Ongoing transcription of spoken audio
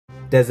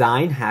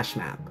Design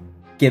HashMap.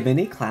 Given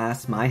a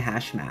class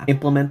myHashMap,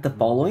 implement the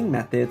following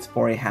methods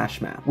for a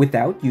HashMap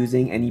without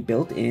using any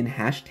built-in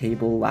hash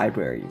table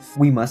libraries.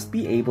 We must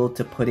be able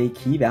to put a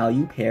key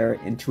value pair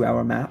into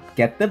our map,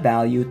 get the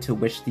value to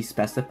which the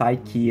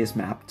specified key is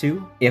mapped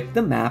to. If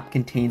the map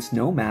contains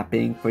no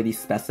mapping for the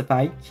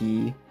specified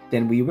key,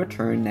 then we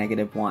return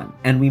 -1.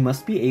 And we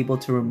must be able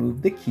to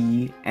remove the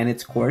key and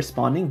its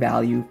corresponding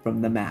value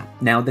from the map.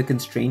 Now the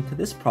constraint to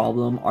this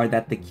problem are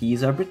that the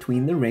keys are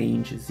between the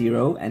range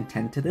 0 and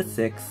 10 to the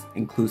 6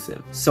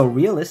 inclusive. So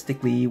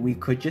realistically, we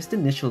could just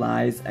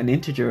initialize an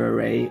integer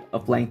array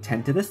of length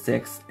 10 to the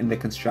 6 in the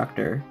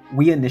constructor.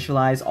 We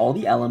initialize all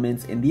the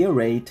elements in the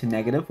array to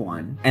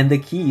 -1, and the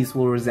keys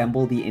will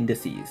resemble the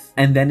indices.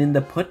 And then in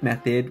the put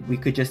method, we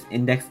could just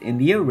index in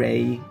the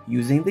array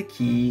using the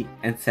key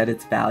and set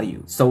its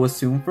value. So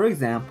assume, for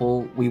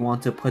example, we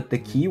want to put the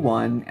key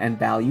 1 and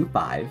value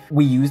 5.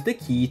 We use the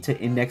key to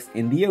index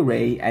in the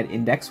array at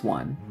index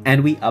 1,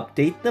 and we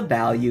update the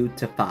value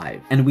to 5.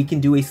 And we can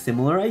do a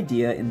similar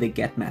idea in the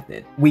get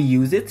method. We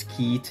use its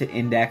key to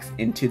index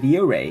into the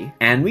array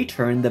and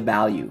return the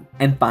value.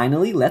 And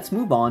finally, let's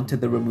move on to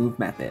the remove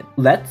method.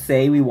 Let's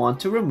say we want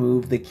to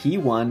remove the key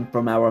 1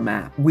 from our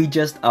map. We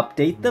just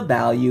update the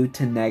value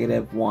to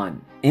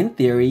 -1. In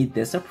theory,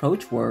 this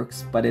approach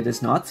works, but it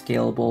is not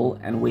scalable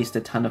and wastes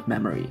a ton of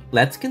memory.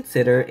 Let's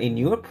consider a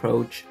new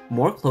approach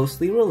more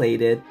closely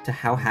related to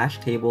how hash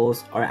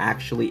tables are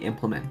actually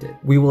implemented.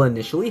 We will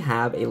initially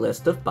have a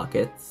list of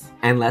buckets,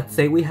 and let's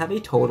say we have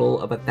a total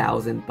of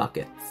 1,000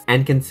 buckets,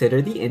 and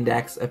consider the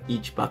index of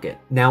each bucket.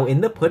 Now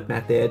in the put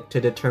method, to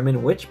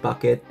determine which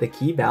bucket the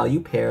key value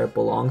pair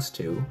belongs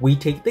to, we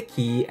take the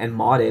key and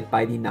mod it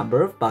by the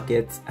number of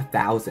buckets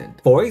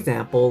 1,000. For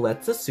example,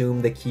 let's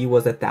assume the key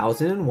was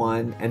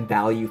 1,001 and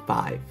value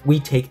 5. We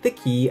take the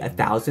key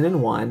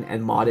 1,001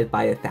 and mod it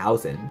by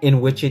 1,000, in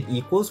which it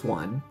equals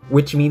 1,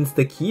 which means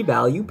the key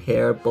value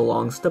pair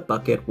belongs to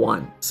bucket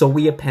 1. So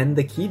we append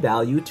the key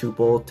value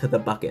tuple to the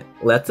bucket.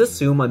 Let's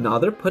assume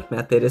another put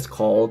method is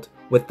called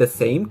with the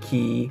same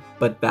key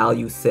but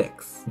value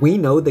 6. We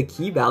know the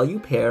key value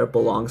pair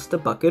belongs to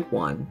bucket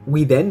 1.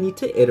 We then need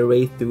to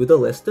iterate through the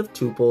list of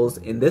tuples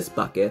in this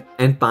bucket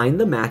and find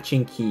the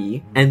matching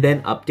key and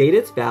then update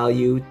its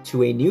value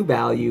to a new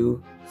value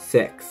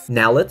 6.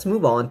 Now let's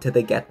move on to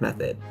the get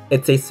method.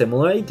 It's a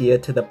similar idea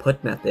to the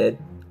put method.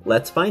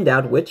 Let's find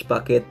out which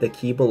bucket the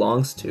key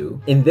belongs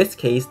to. In this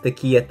case, the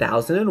key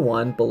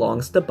 1,001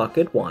 belongs to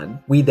bucket 1.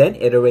 We then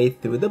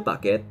iterate through the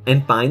bucket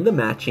and find the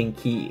matching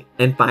key,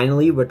 and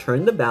finally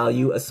return the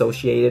value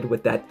associated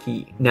with that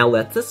key. Now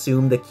let's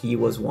assume the key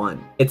was 1.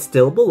 It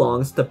still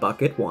belongs to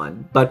bucket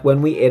 1, but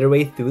when we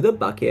iterate through the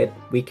bucket,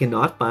 we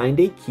cannot find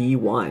a key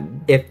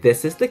 1. If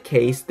this is the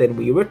case, then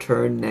we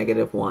return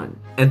 -1.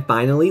 And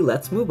finally,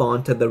 let's move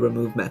on to the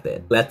remove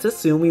method. Let's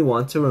assume we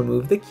want to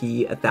remove the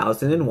key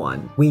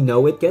 1,001. We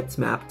know it gets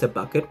mapped to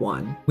bucket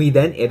 1. We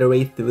then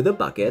iterate through the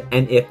bucket,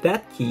 and if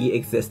that key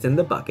exists in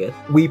the bucket,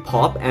 we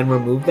pop and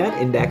remove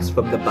that index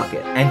from the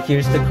bucket. And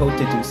here's the code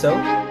to do so.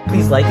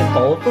 Please like and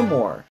follow for more.